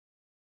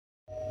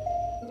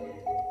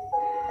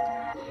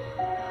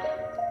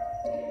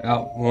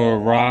Out for a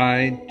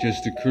ride,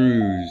 just a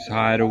cruise,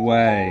 hide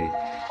away.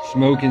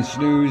 Smoke and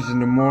snooze in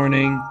the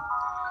morning.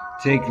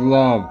 Take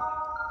love,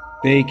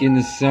 bake in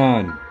the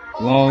sun.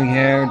 Long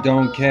hair,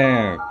 don't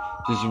care,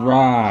 just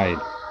ride.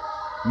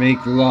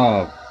 Make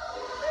love.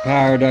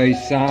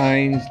 Paradise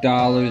signs,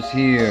 dollars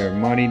here.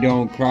 Money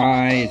don't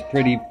cry, it's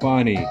pretty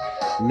funny.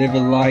 Live a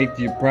life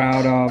you're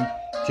proud of.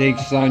 Take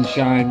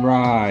sunshine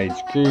rides,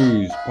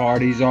 cruise,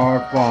 parties are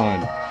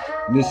fun.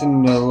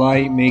 Listen to the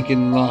light,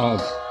 making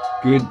love.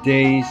 Good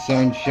days,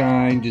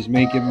 sunshine, just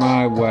make it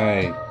my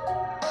way.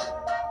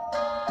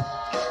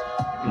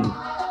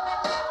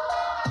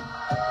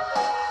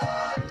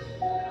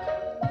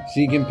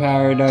 Seeking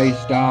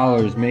paradise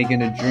dollars,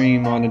 making a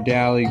dream on a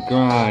daily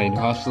grind,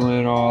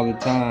 hustling all the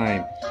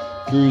time,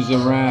 cruise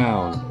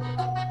around.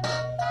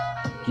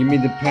 Give me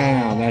the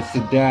pound, that's the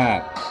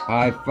dap.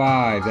 High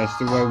five, that's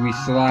the way we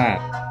slap.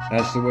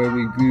 That's the way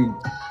we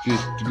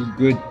just do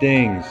good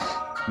things.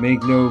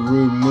 Make no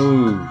rude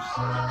moves,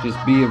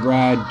 just be a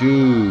rad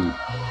dude.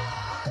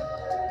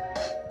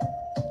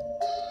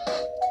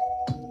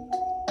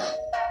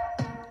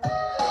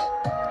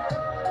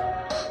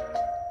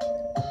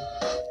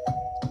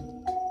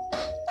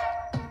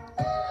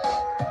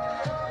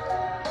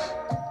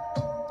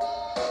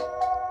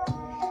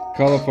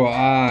 Colorful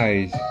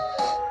eyes,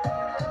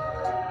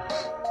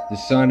 the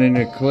sun in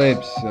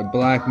eclipse, a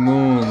black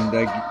moon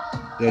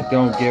that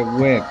don't get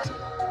whipped.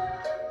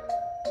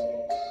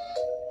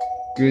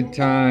 Good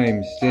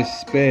times, just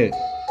spit.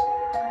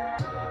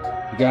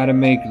 You gotta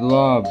make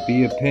love,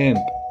 be a pimp.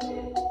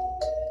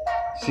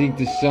 Seek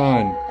the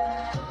sun,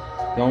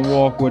 don't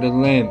walk with a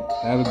limp.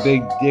 Have a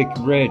big dick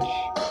rich.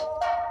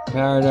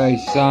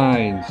 Paradise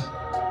signs,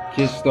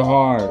 kiss the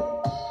heart,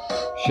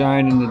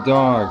 shine in the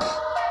dark.